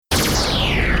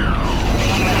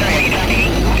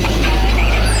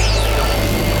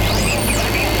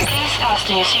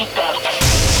Fasten your seatbelt.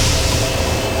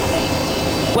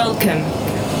 Welcome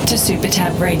to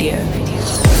SuperTab Radio.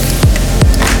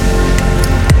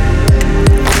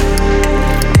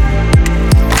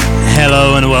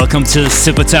 Hello and welcome to the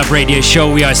SuperTab Radio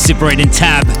Show. We are Super 8 and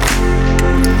Tab.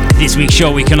 This week's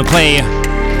show we're gonna play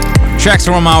tracks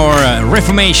from our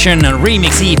Reformation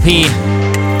remix EP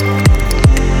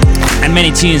and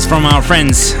many tunes from our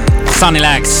friends Sunny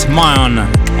Lax, Mayon,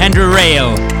 Andrew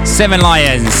Rail, Seven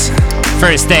Lions,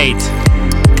 First Date.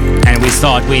 And we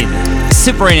start with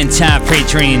Super 8 and Tab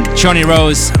featuring Johnny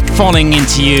Rose, Falling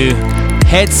Into You,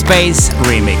 Headspace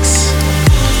Remix.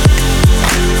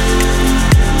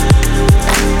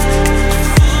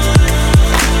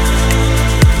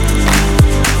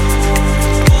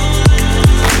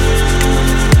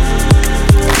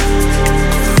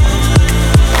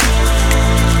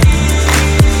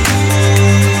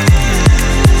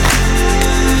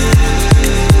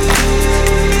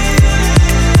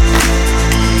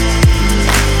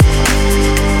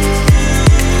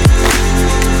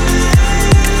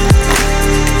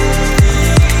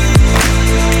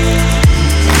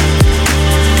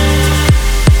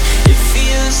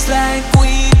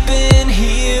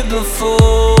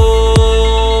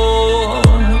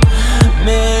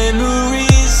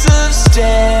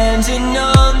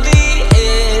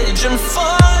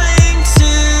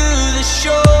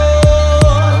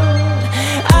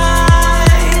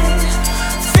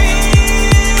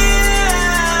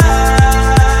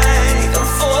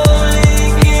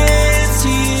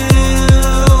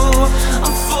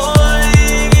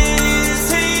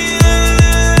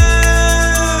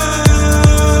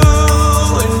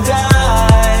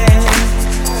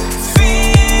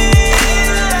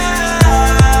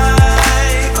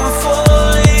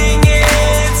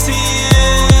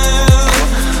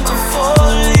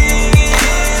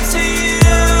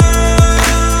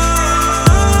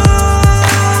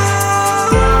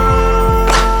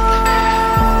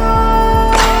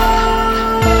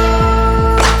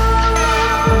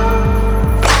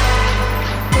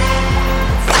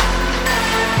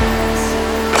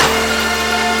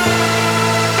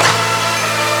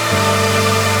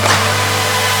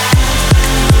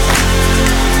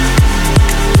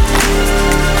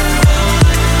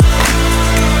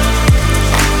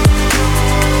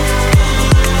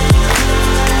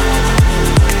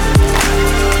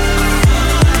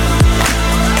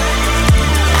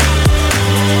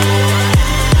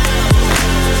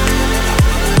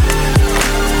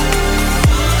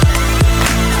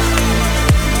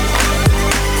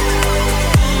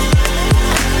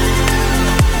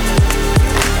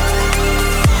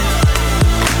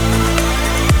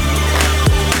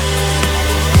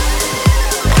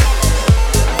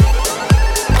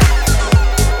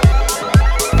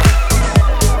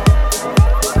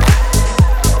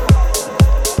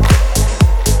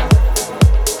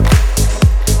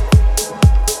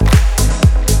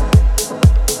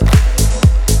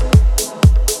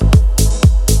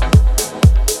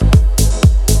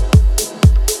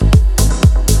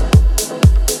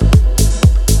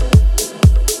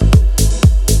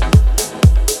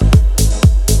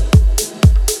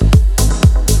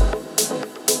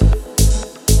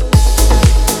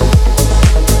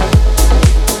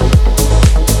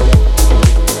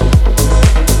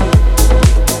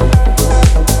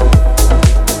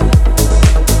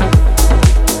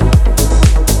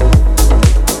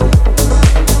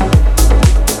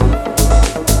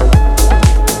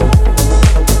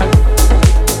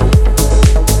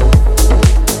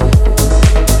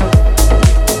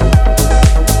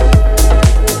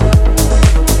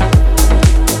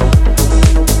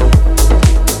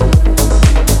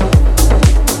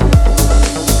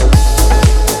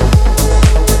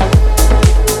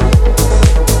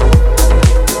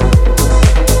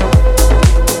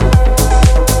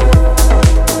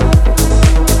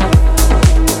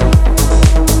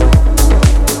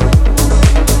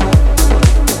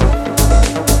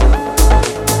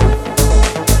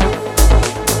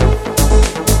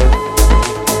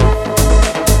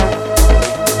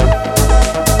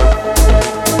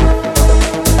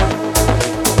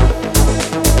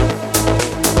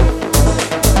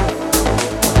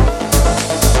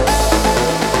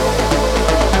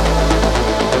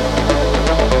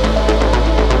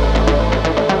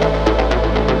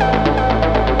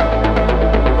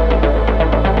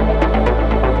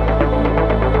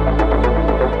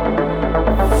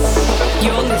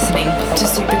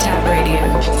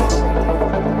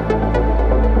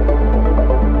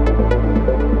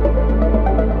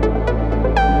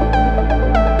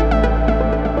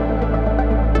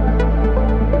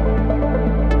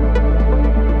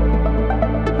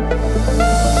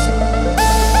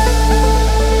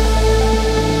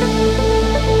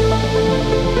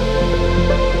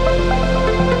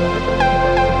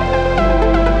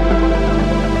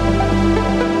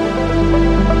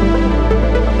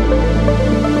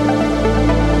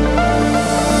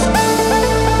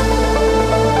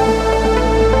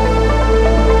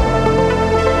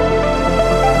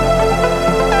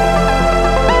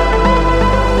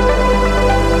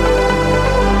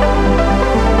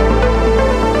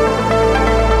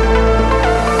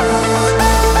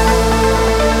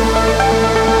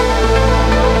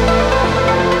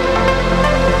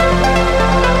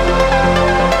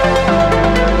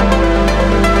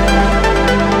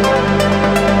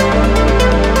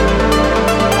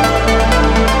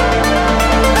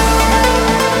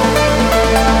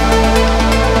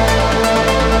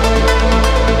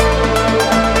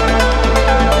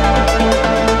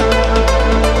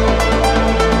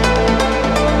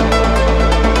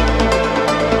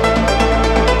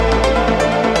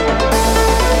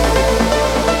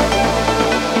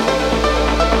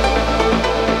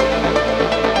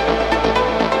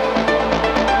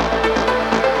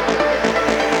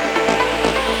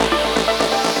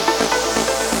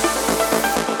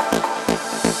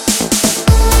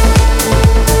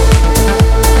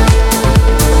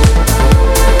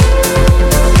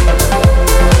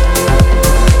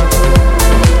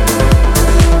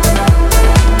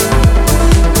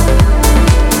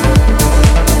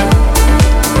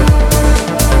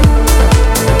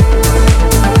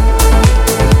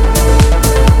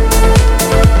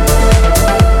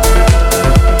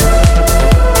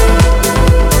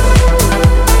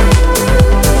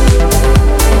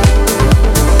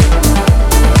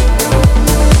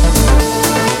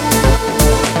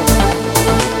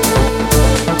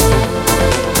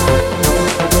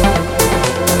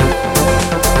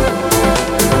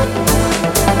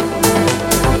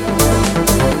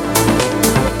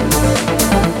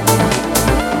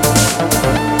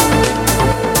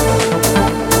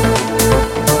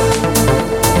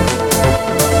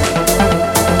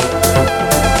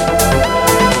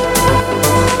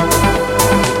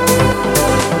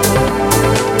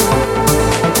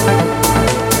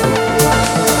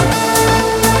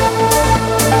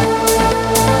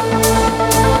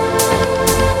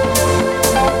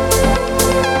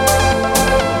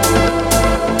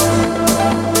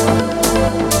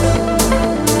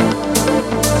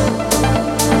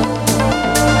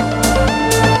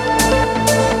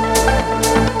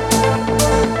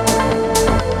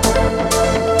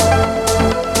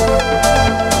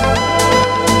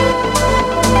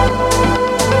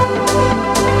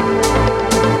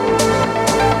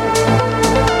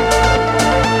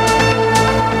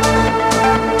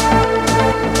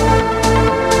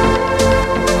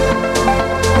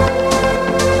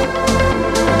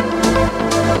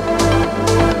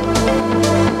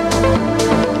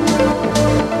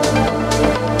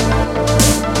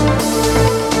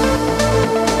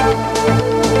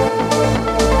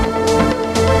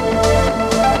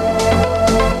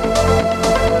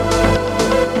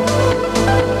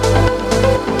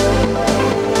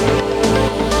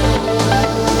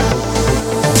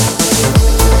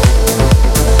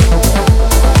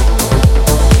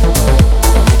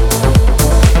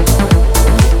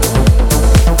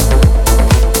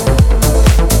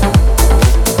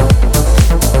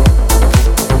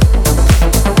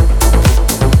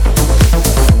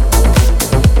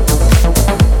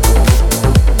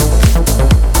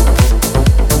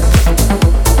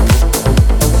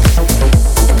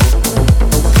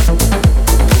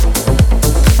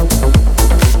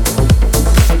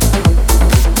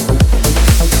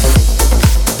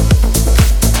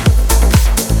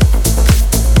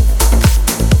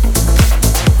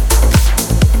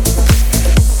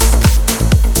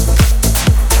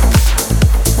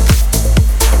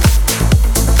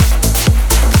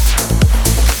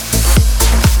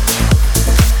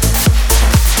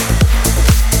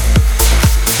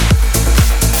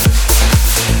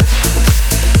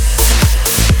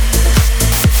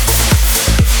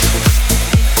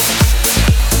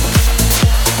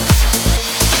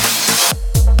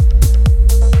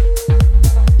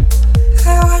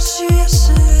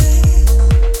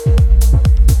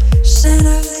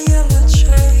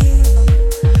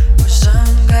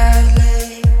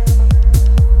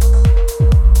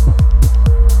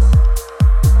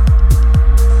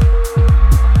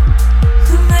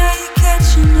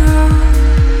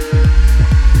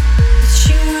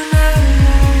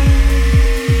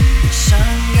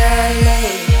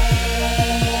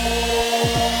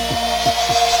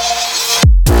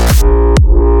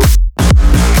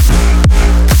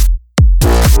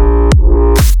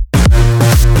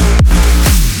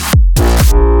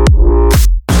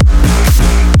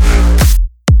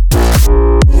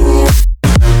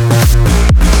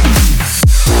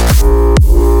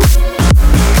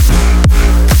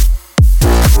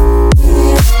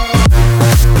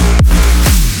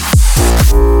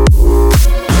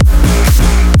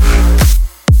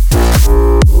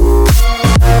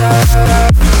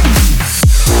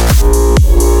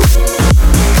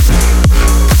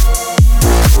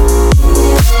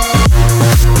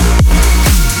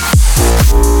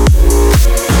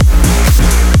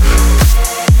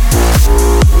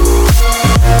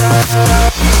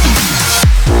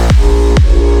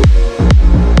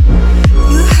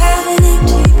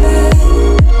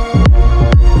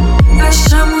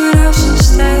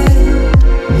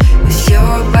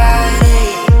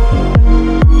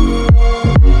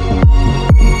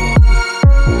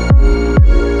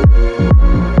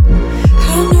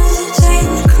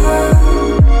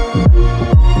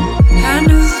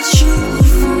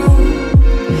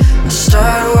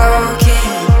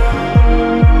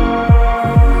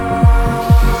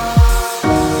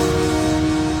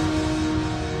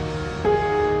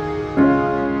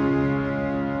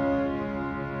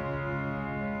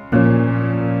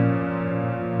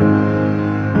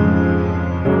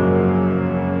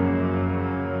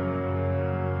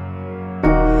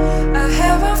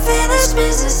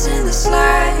 business in this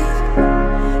life.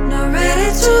 Not ready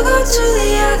to go to the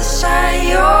other side.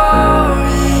 You're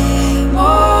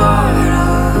immortal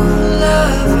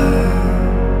lover.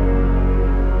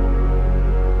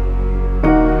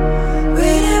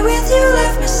 Waiting with you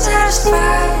left me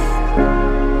satisfied.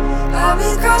 I'll be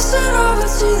crossing over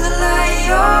to the light.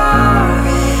 You're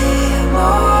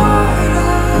immortal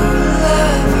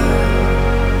lover.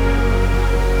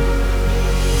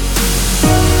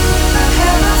 I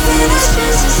have no finished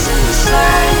business in this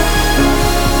life.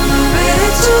 I'm ready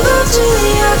to go to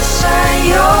the other side.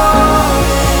 You're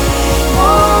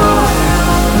immortal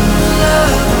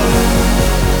lover.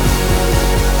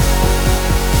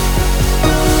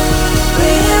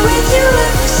 Waiting with you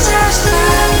left me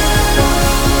satisfied.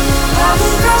 I'll be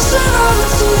crossing over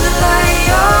to the light.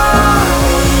 You're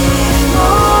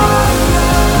immortal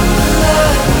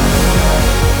lover.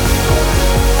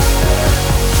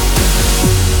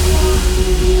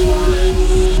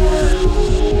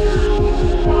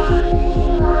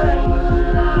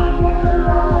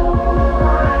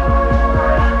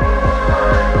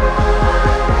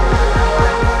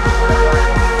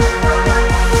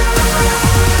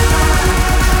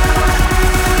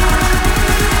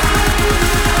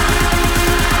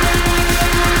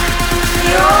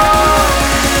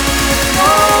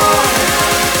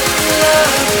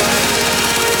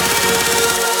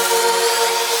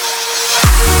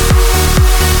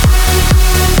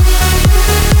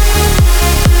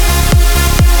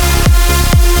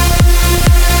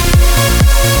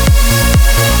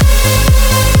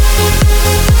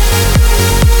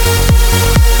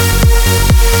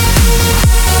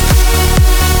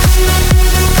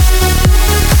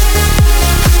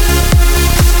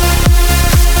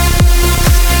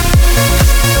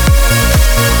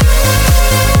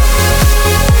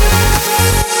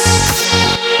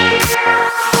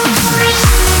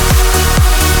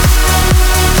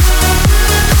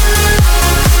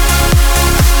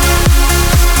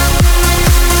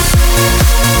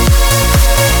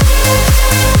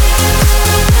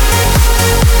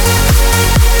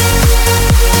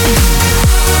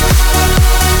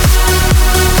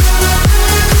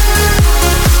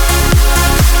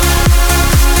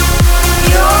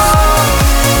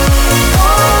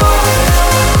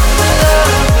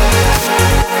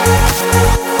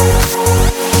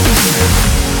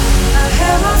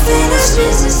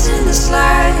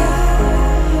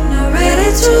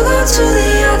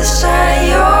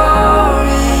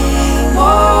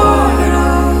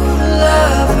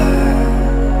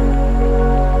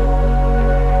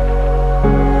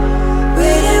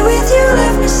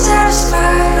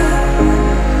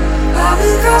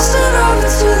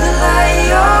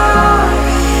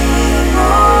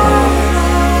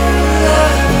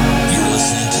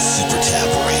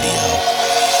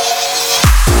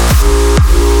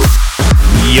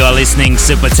 Listening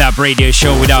SuperTab Radio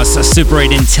Show with us, Super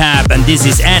 8 and Tab, and this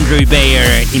is Andrew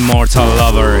Bayer, Immortal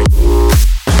Lover.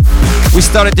 We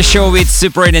started the show with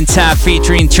Super 8 and Tab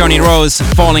featuring Johnny Rose,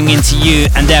 Falling Into You,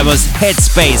 and that was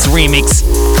Headspace remix.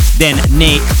 Then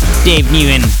Dave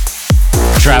Newen,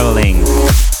 Traveling,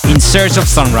 In Search of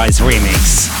Sunrise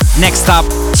remix. Next up,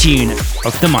 Tune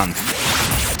of the Month.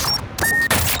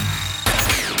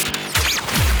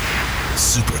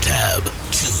 SuperTab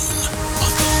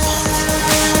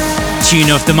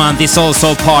Tune of the Month is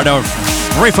also part of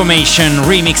Reformation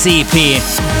Remix EP.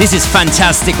 This is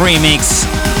fantastic remix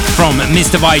from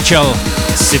Mr. Vichel,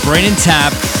 Super 8 and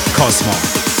Tab, Cosmo.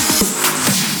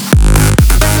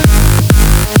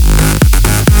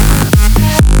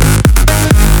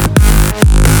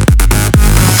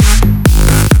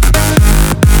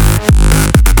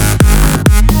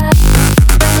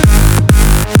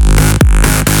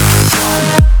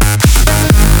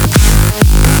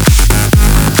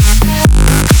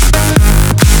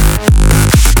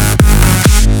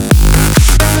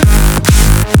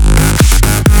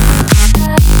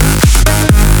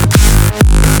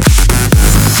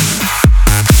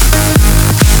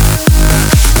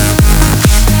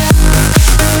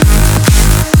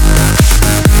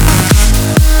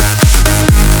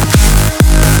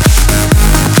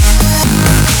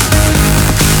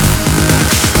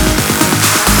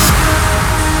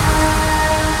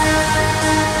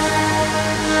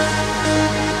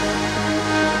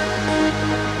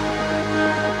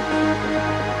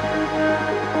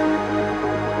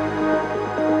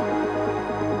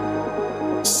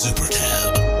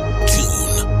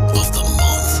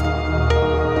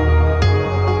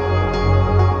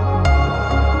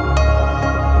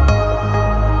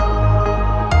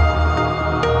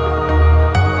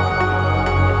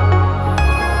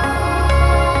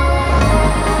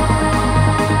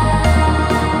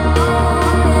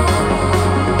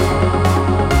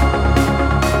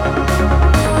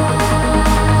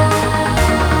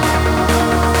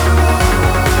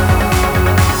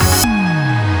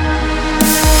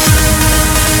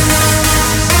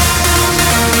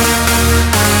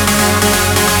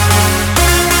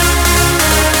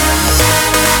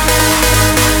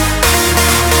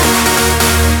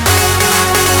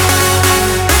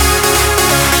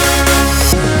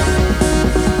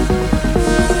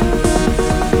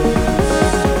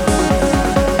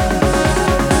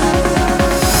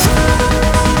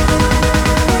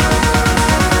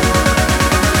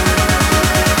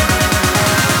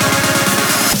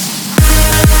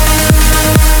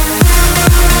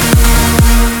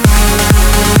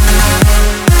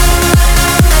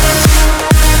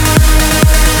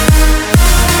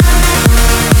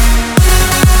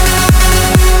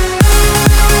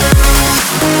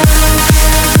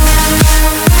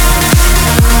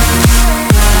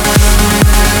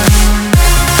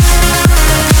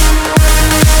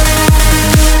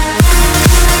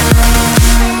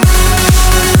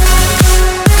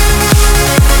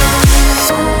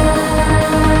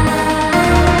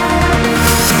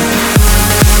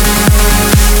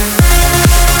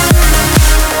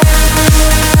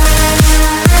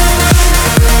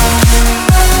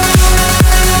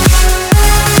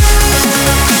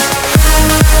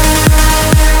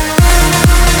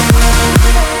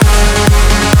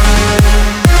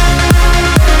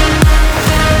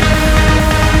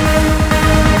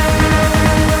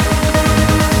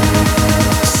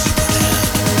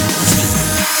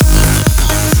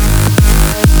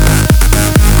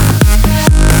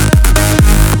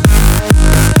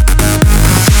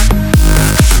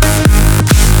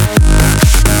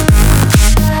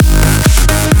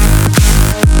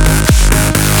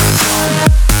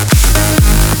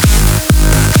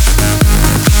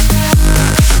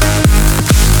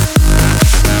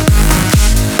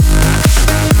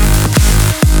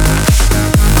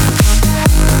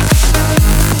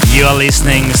 are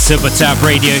listening SuperTab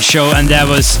Radio Show, and that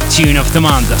was Tune of the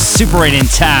Month, Super 8 in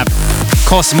Tab,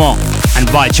 Cosmo and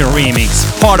Vital Remix,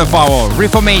 part of our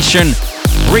Reformation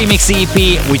Remix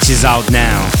EP, which is out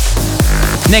now.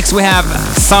 Next we have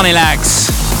Sunny Lax,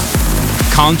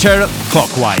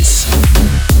 Counterclockwise.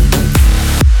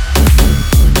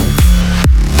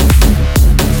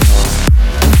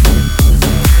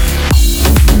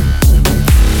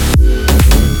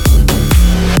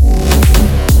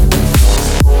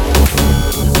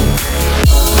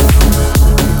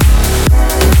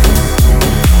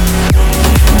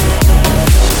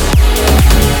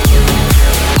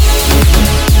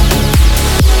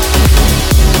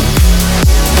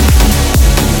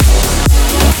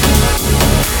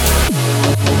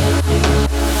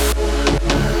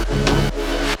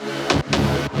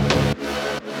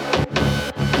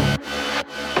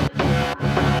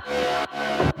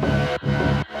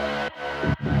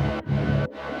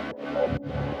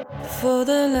 For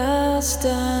the last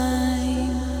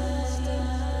time,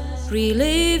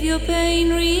 relive your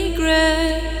pain,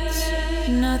 regrets.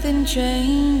 Nothing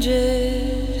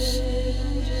changes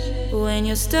when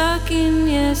you're stuck in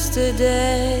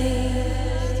yesterday.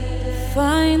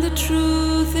 Find the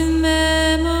truth in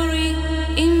memory,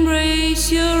 embrace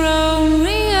your own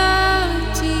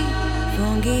reality.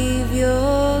 Forgive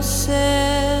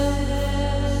yourself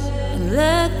and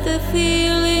let the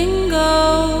feeling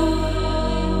go.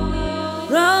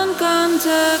 Run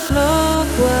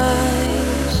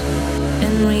counterclockwise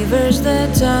and reverse the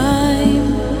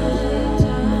time.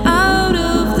 Out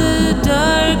of the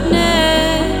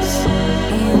darkness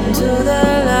into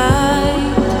the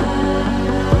light.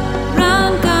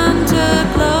 Run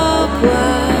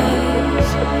counterclockwise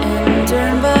and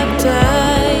turn back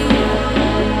time.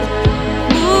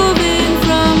 Moving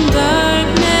from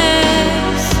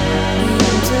darkness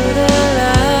into the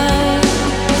light.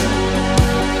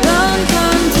 Run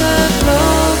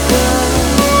counterclockwise.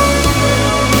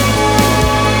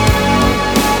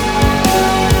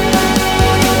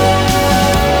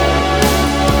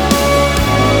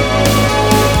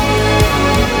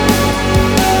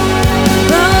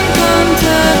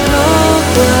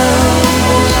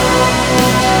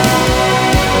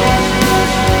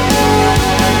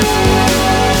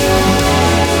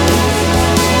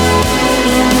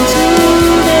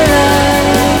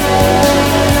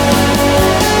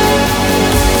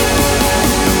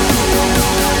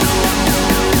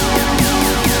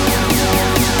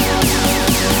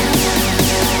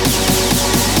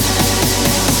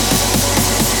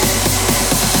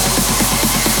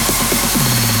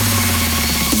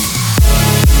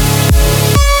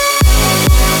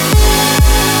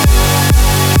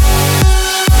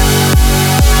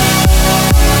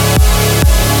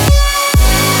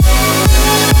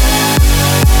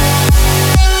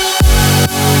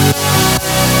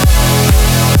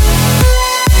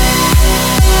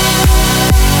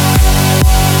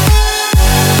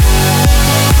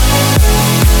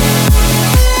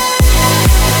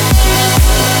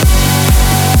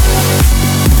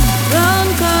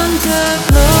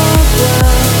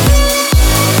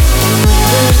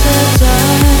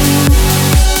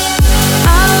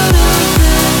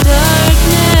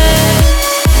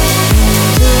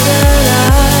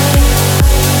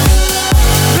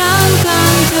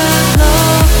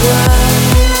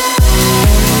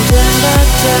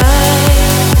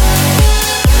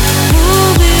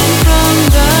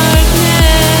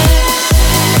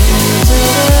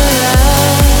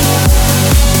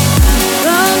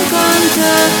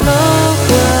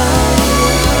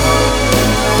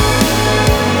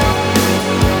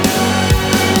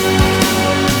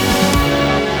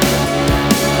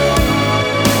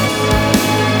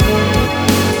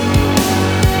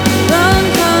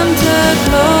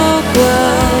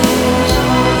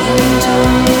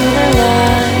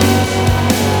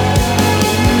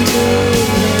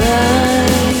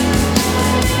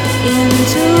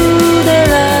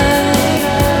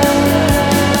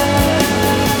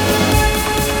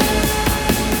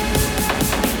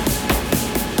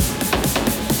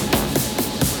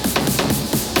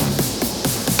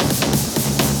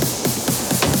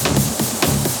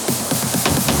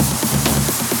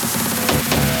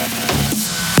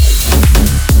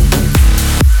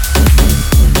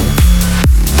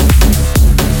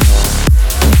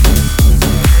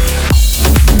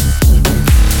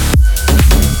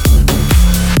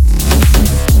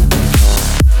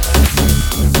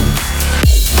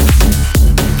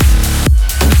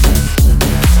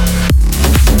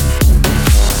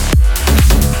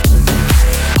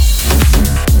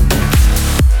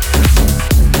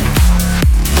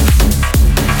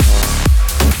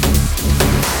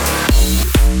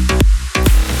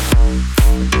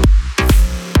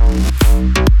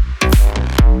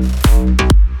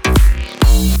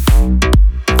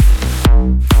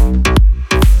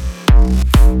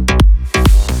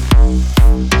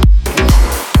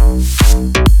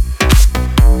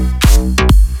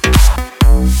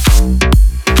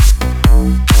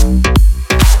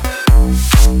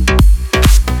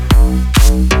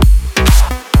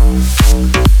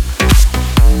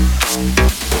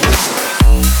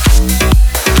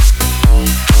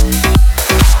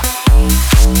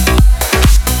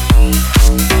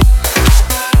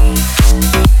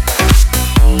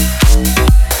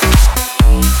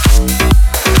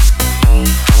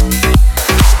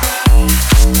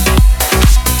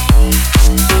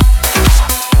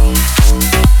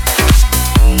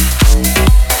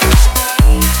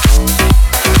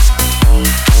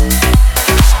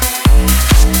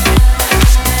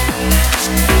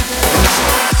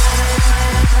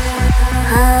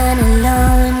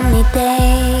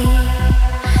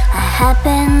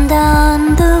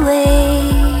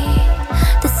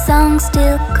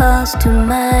 still calls to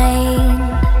mind.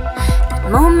 That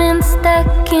moment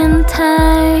stuck in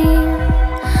time.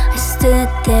 I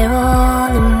stood there all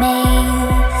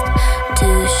amazed,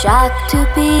 too shocked to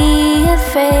be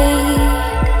afraid.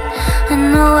 I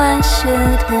know I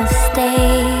should have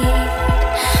stayed.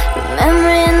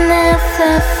 Memory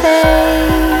never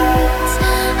fades.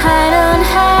 I don't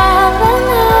have an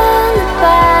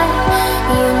alibi.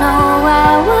 You know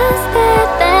I was there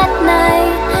that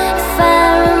night. If I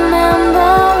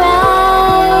remember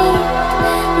right,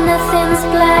 nothing's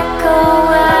black or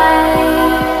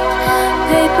white.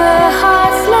 Paper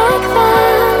hearts like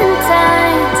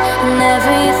valentines, and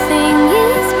everything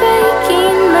is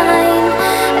breaking mine.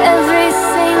 Every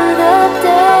single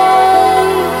day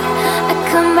I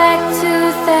come back to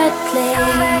that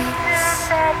place.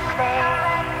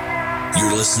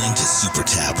 You're listening to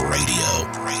SuperTab Radio.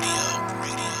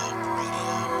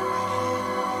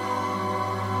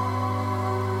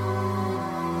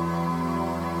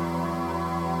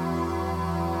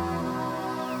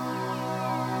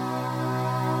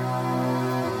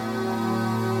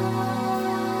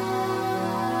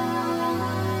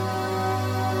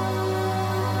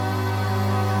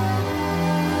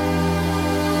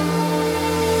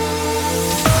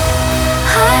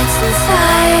 Hearts in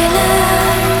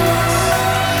silence,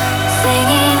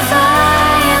 singing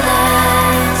violence.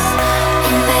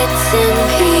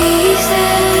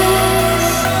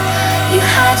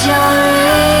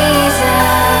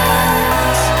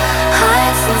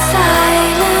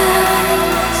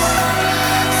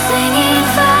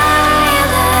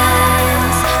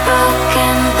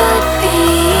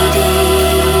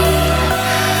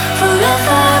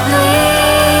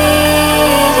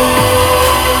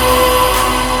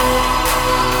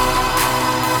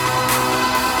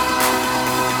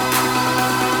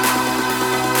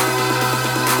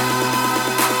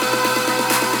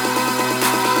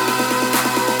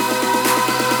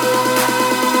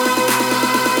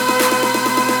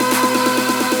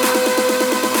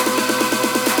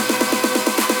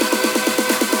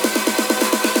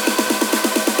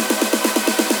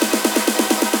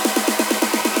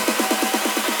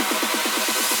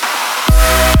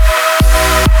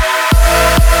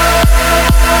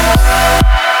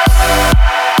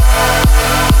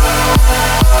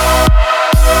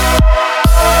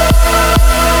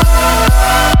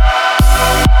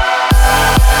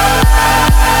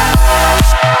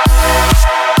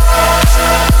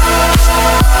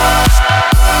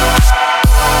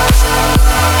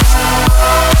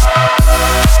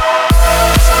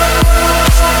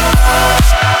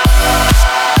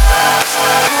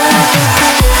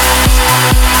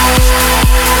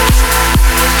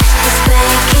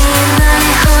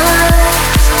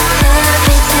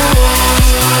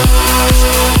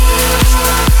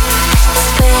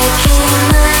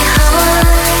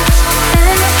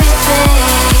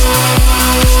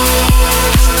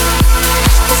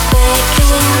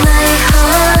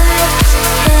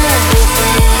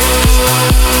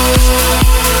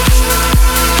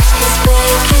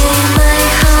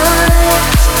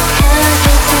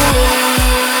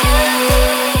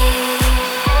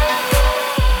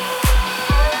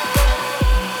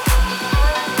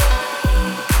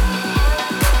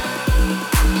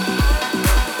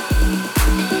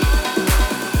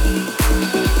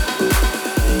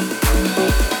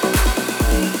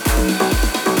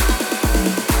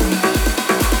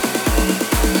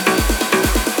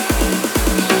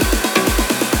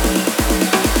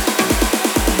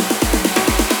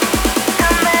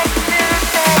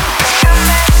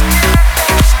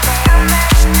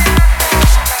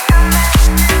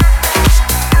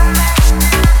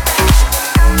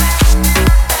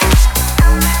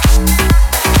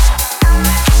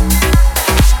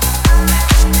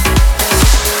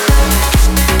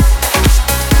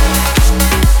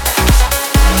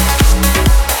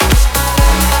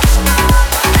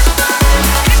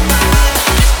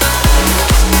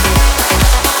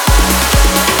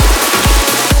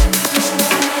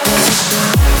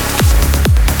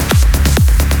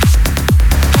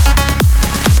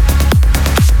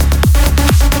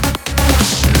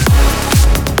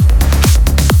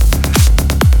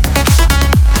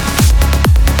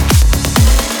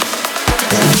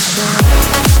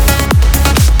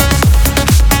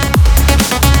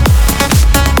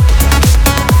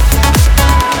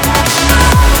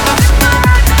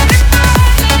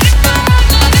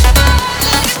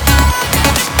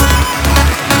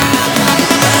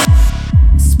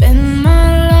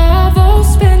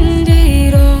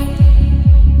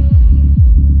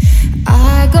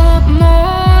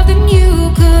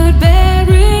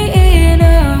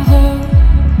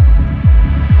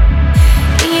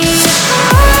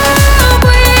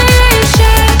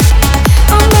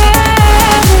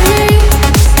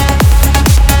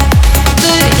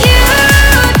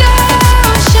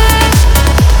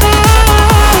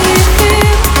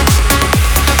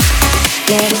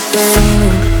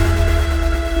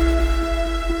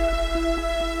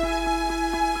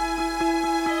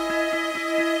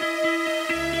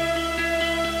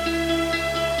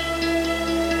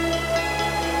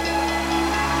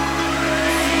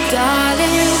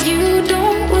 Darling, you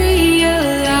don't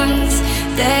realize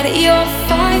that you're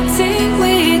fighting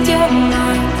with your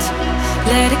mind.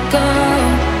 Let it go.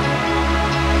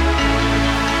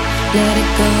 Let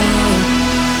it go.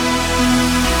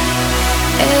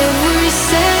 Every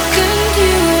second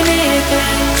you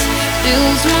neglect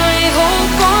builds my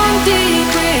hope on deep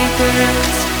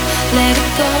regret. Let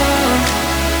it go.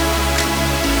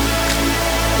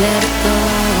 Let it go.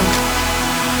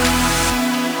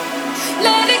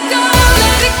 Let it go,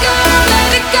 let it go,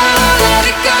 let it go, let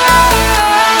it go.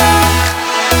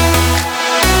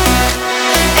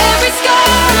 Every scar,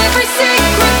 every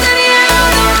secret that you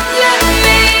don't let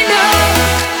me know.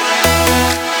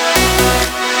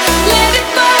 Let it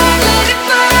burn, let it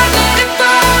burn, let it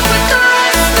burn with the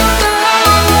rest of the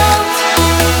whole world.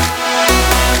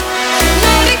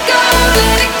 Let it go,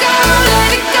 let it go, let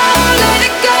it go, let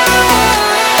it go.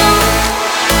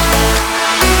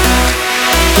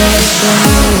 Let it go.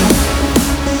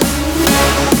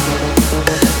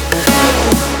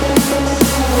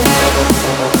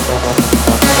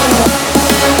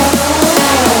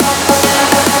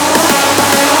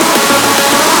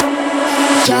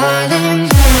 Darling,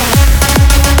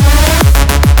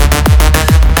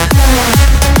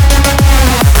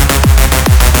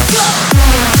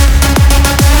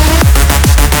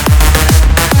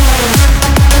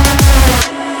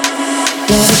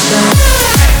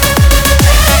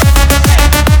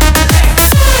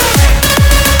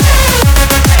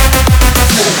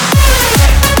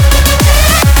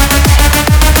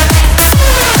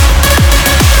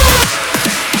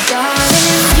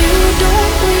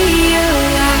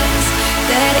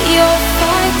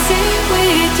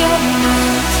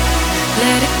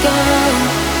 let it go.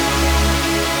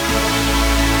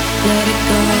 Let it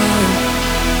go.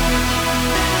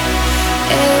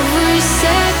 Every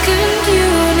second you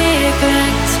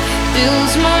neglect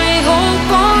builds my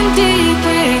hope on deep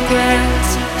regret.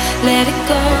 Let it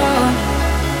go.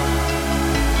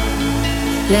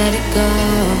 Let it go.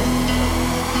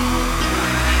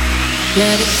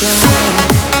 Let it go.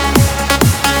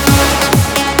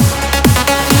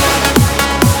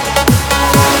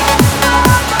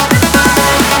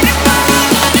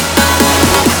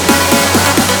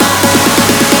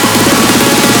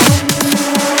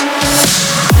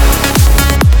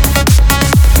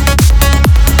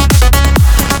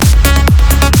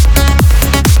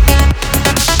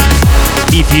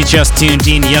 If you just tuned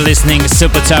in, you're listening to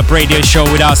SuperTab Radio Show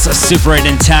with us, Super 8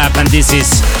 and Tap, and this is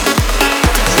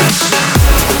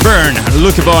Burn,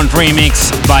 Luca Bond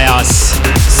remix by us,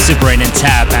 Super 8 and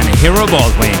Tap and Hero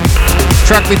Baldwin.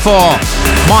 Track before,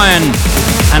 Mayan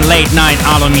and Late Night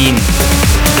Alamin,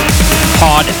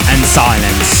 Hard and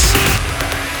Silence.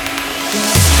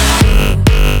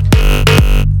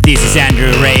 This is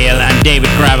Andrew Rail and David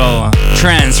Gravel,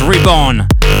 Trans Reborn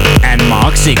and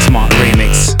Mark 6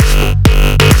 remix.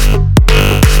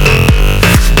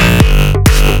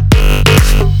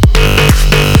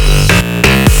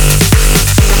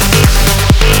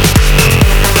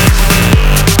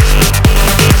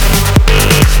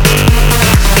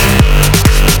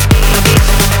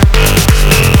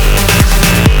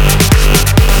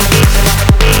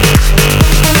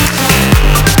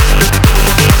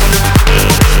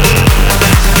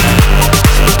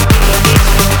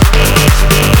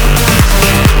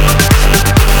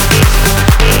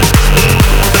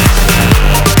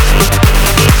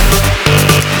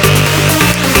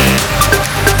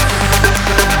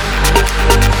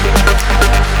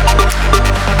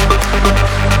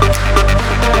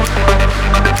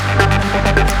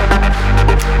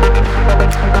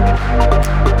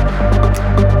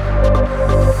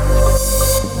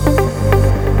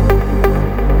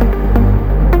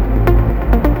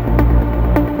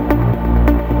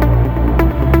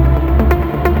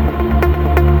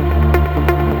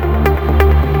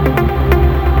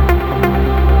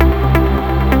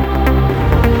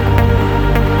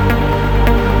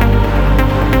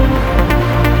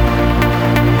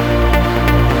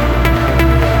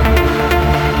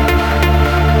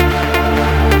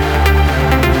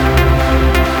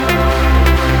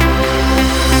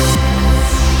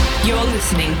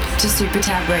 to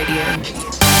SuperTab Radio.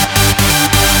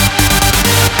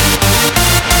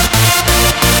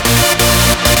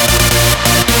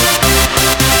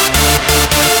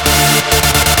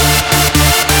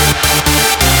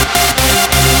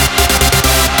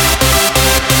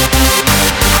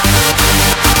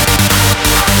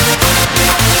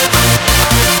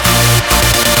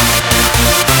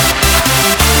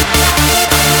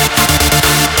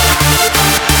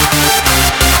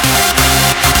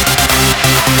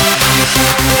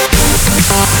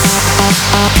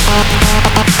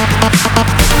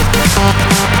 Up.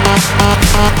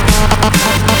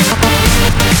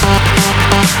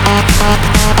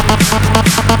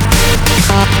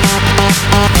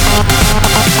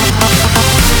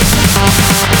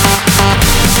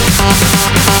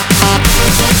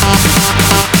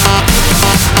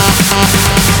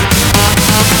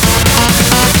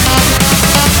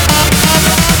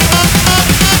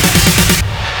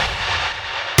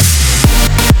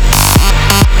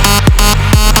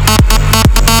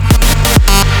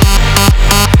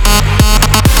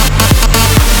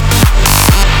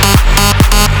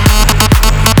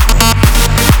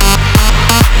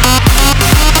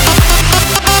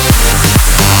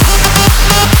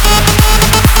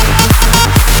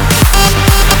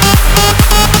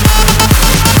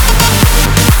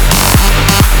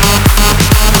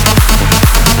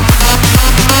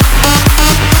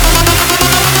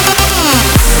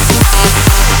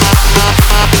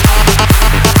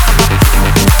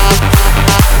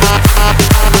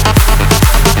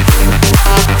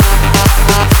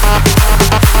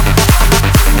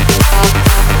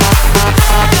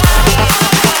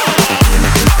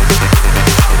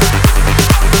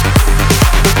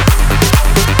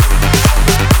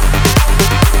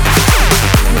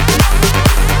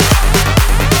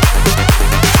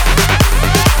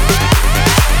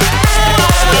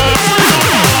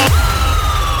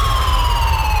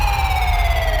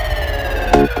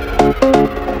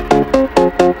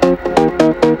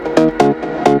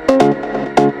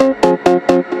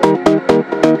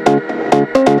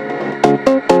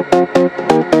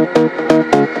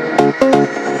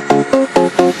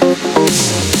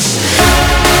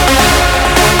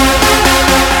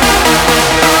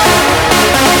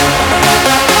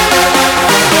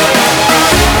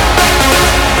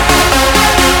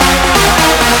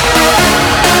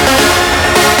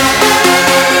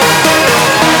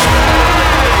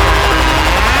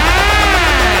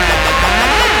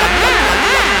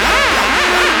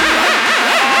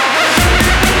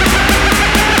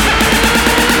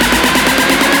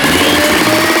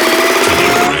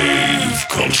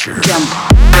 pressure.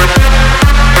 Jump.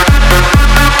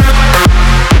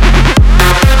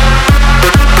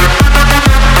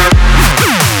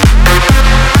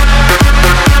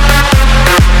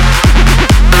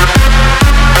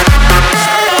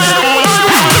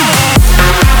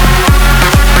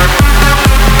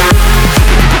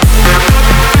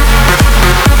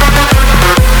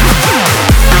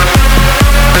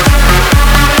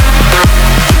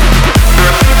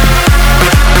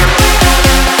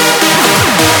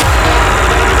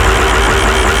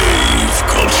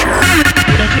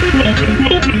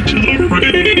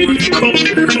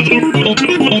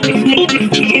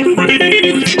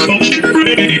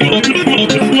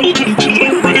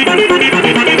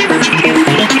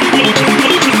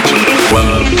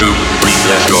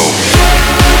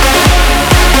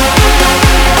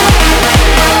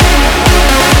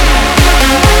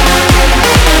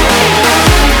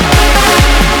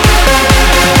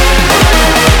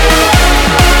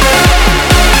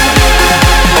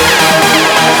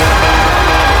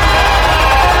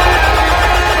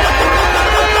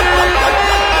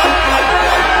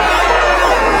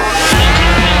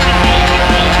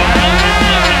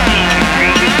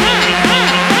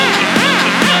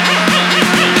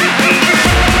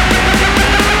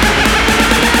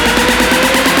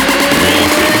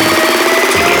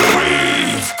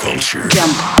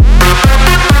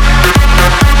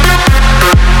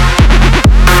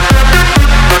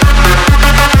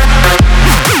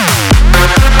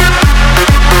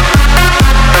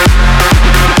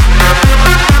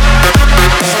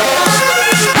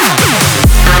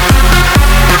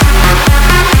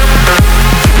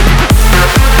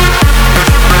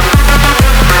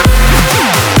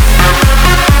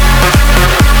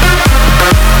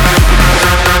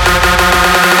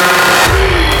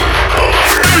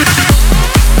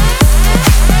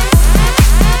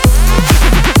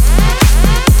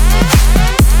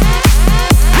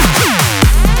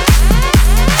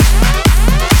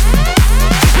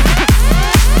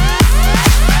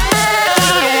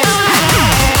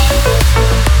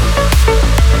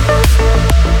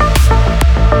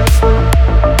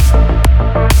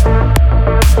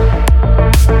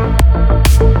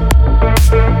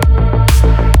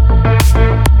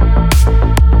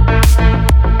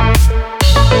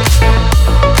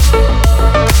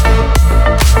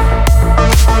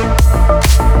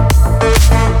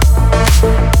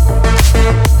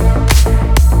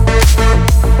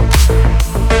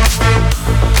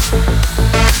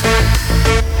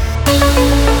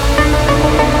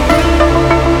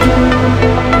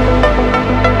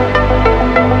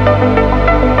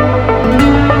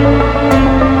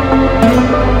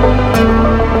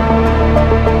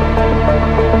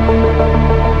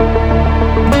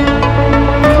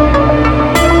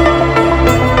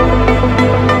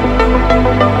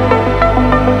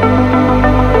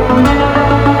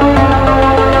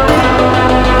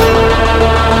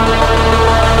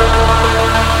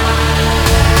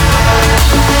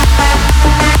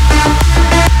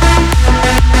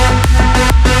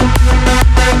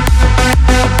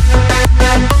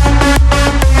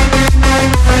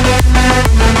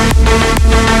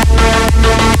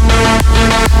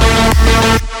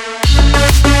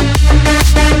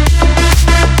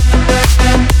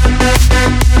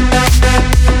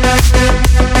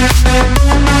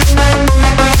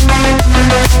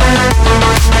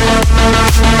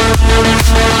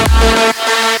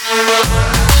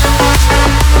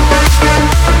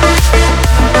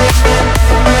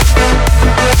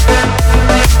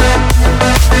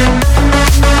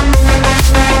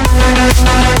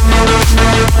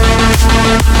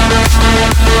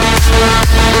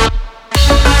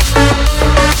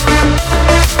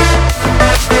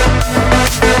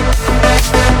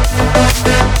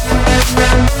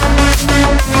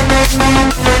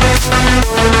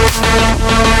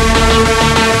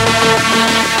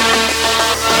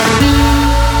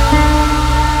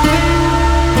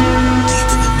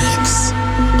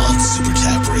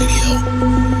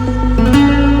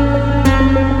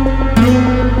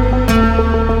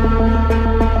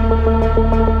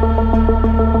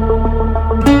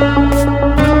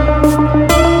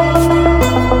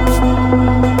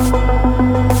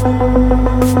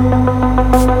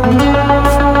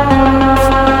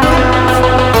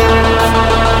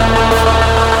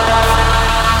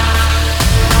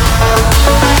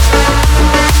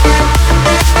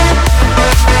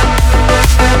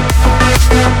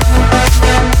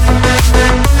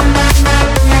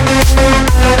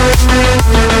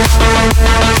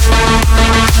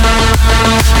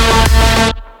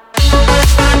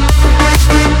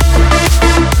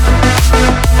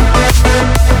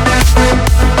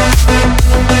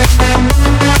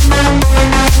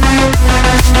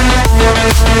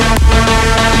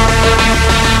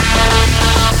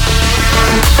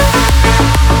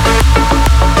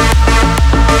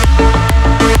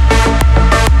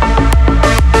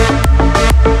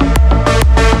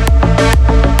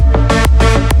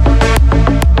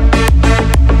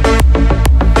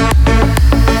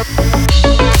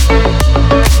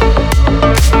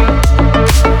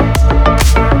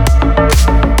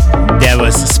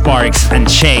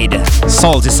 Shade,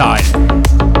 Salty Side.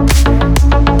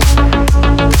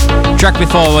 Track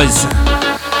before was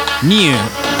new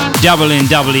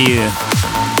W&W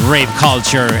Rave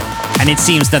Culture, and it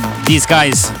seems that these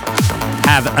guys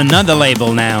have another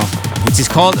label now, which is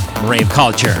called Rave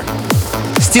Culture.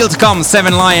 Still to come,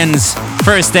 Seven Lions,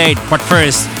 First Aid, but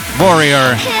first,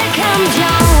 Warrior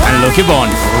and Lucky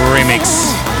Bond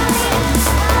remix.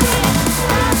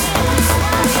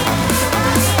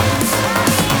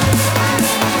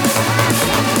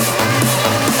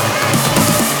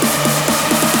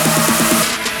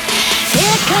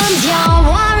 Your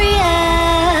warrior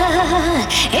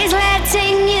is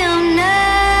letting you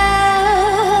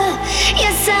know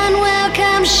your sun will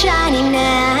come shining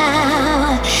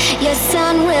now. Your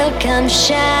sun will come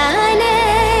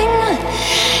shining.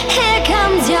 Here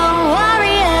comes your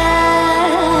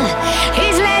warrior.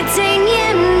 He's letting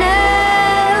you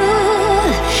know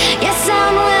your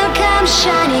sun will come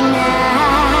shining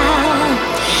now.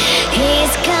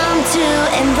 He's come to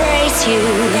embrace you.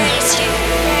 Embrace you.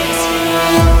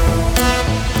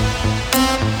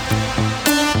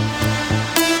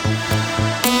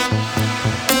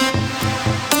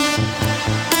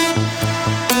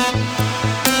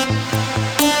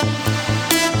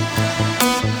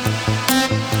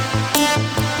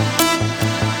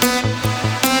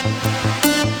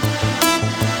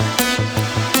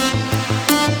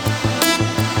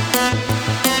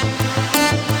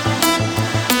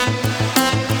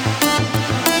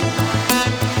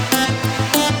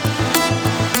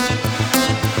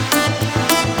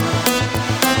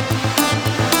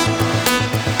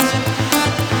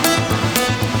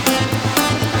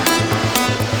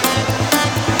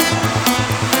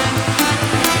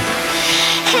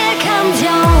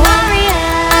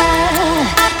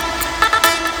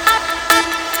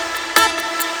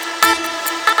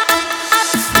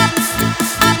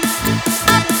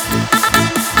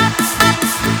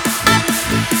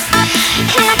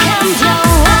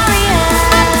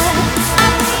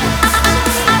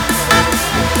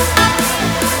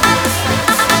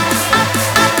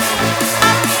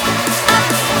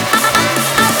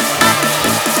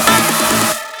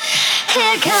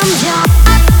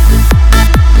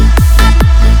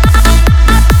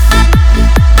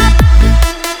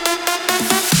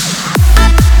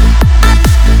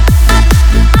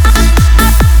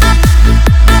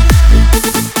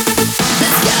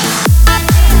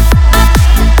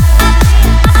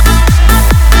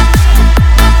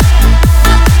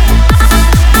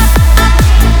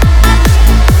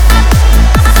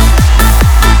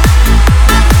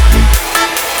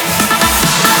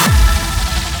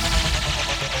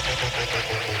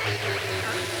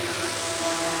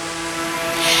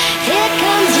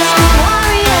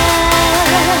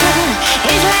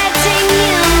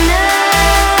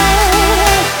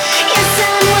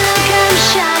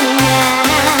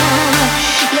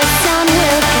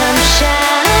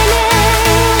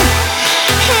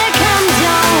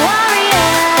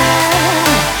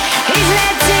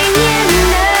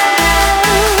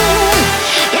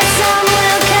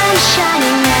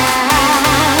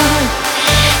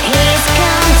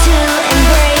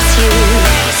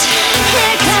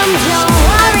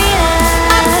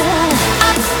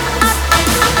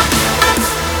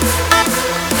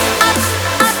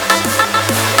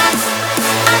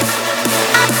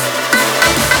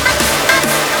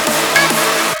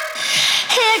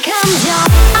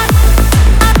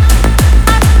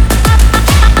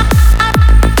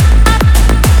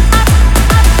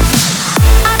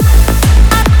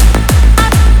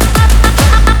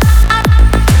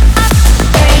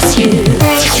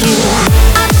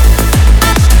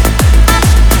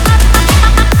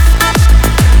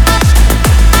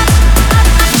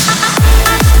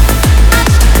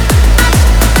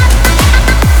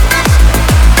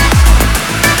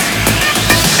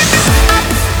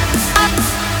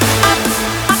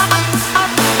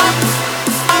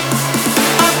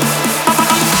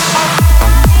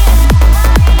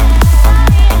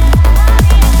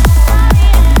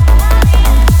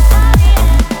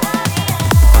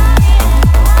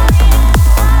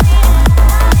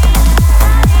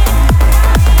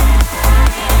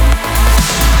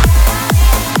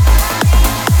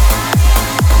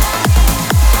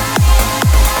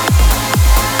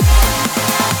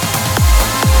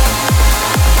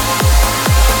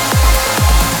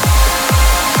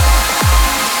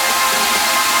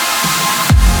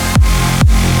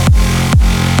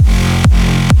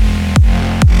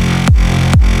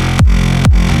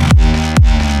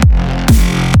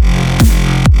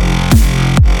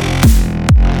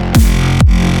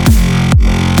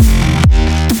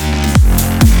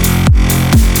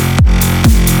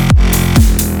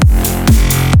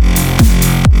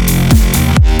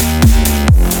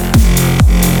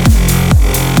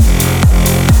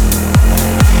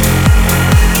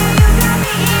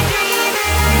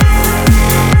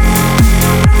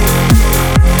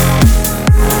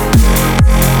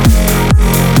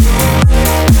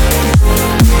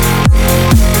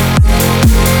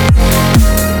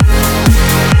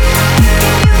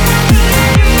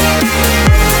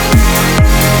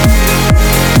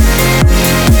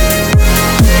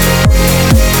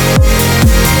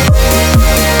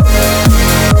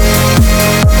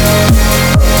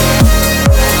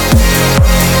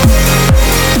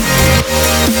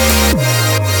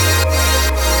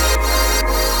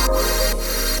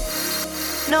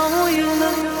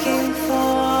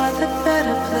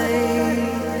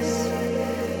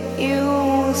 you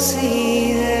will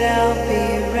see that I'll be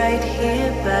right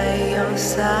here by your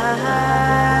side.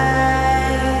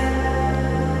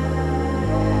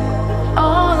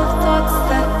 All the thoughts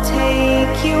that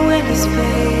take you into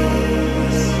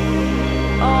space,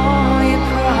 all your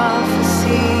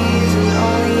prophecies and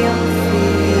all your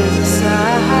fears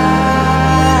aside.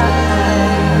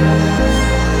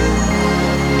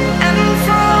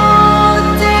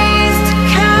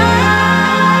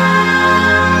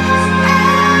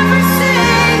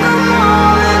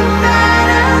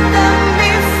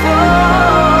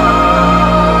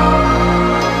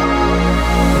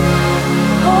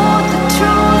 Hold the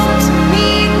truth to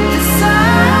meet the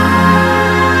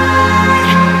sun.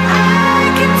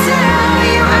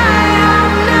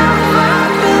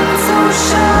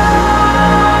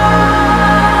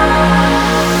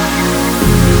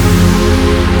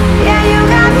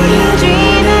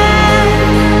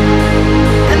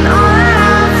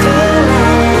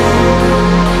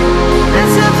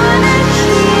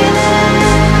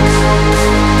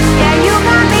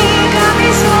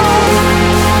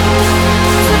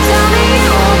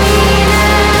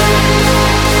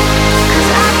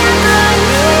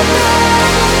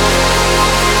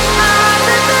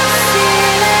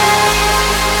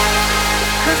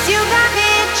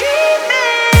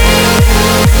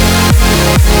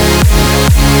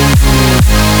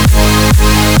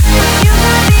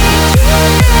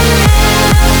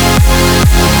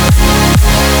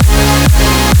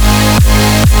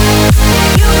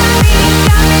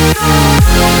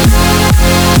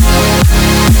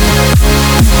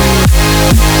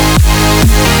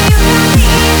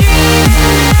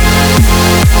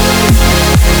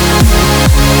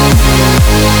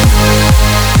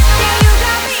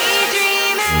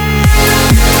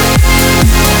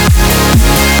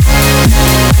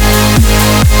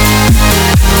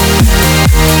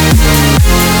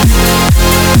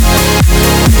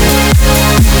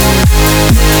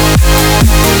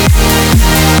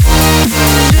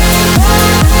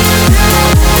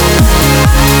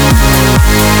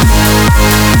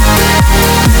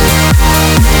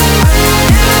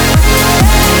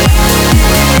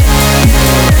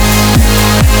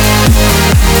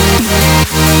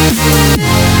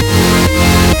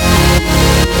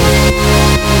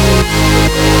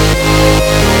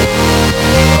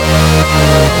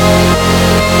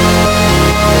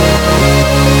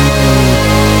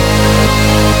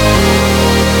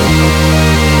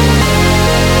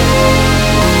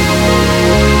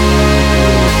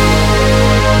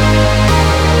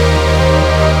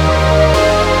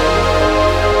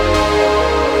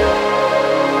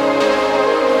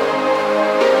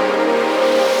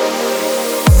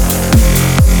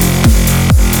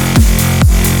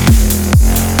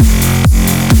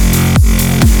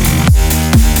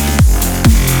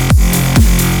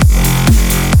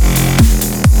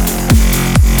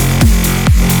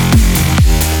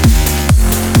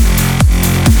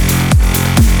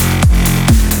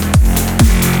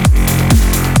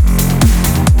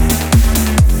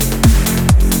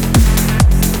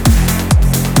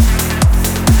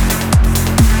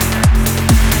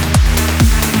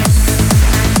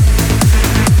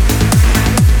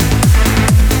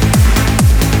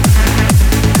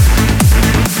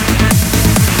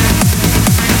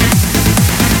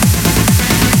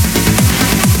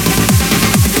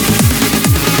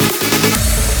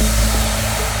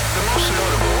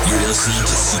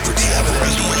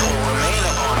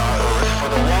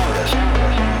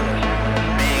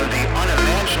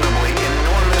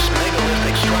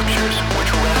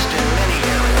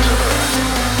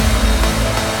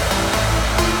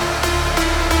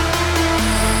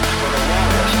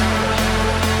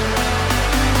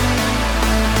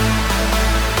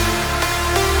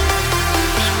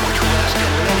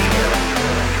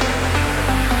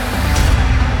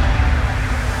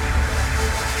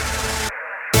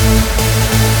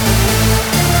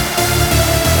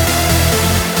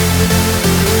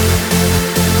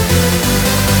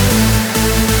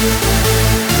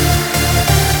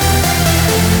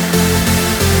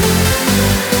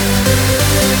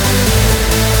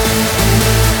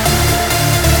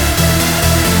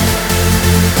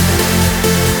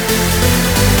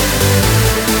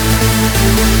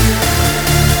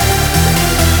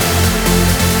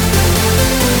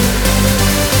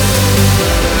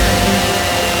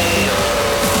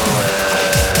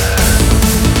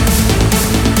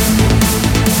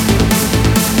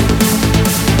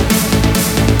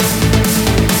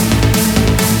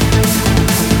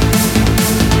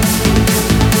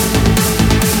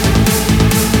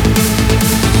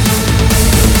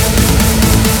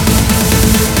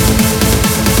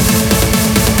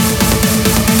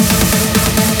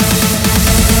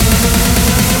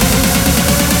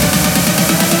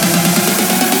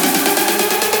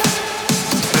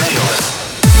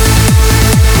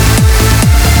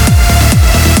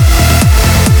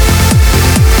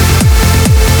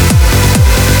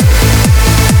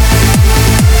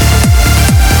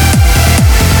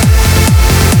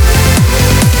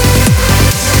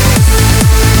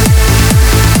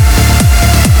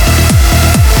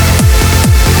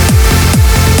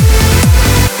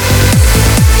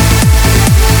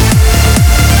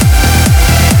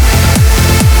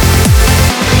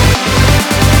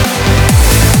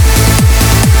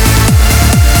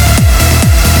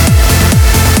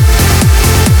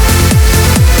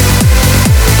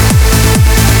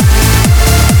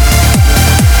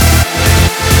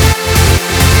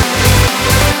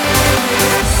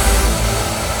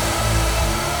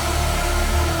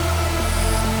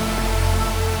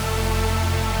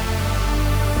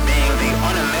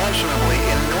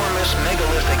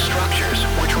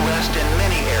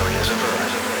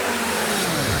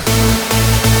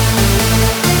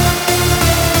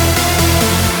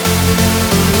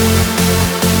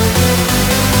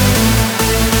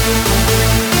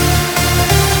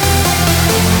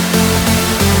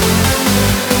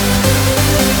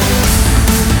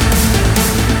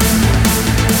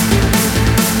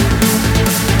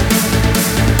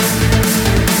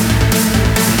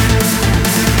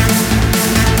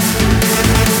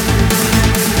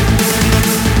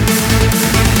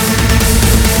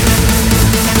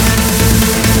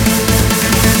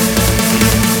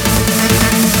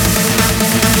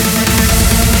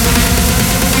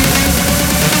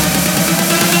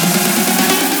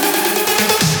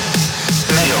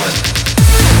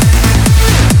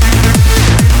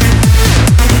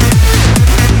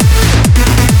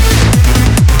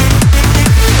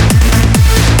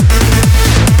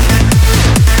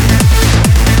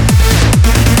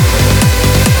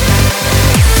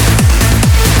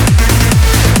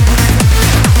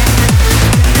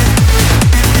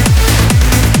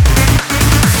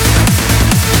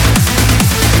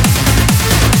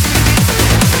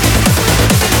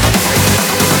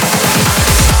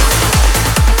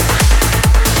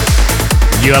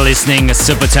 You are listening to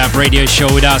SuperTab Radio Show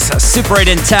with us, Super 8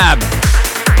 and Tab.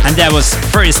 And that was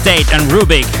First Date and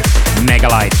Rubik,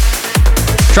 Megalite.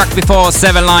 Track before,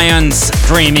 Seven Lions,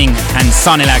 Dreaming, and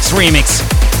Sunnylax remix.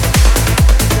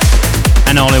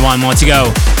 And only one more to go.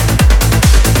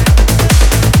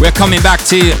 We're coming back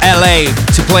to LA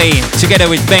to play together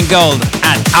with Ben Gold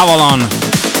at Avalon.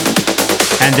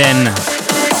 And then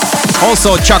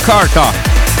also Jakarta.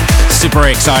 Super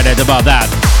excited about that.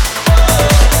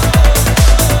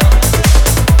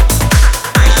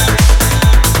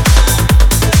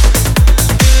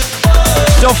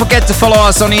 Don't forget to follow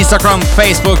us on Instagram,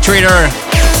 Facebook, Twitter.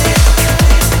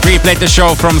 Replay the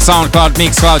show from SoundCloud,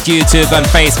 Mixcloud, YouTube and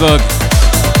Facebook.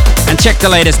 And check the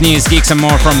latest news, gigs and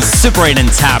more from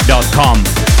super8andtab.com.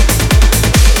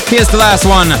 Here's the last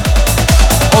one.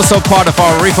 Also part of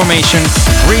our Reformation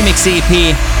remix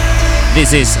EP.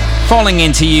 This is Falling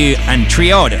Into You and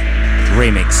Triode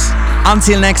remix.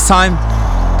 Until next time,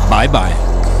 bye bye.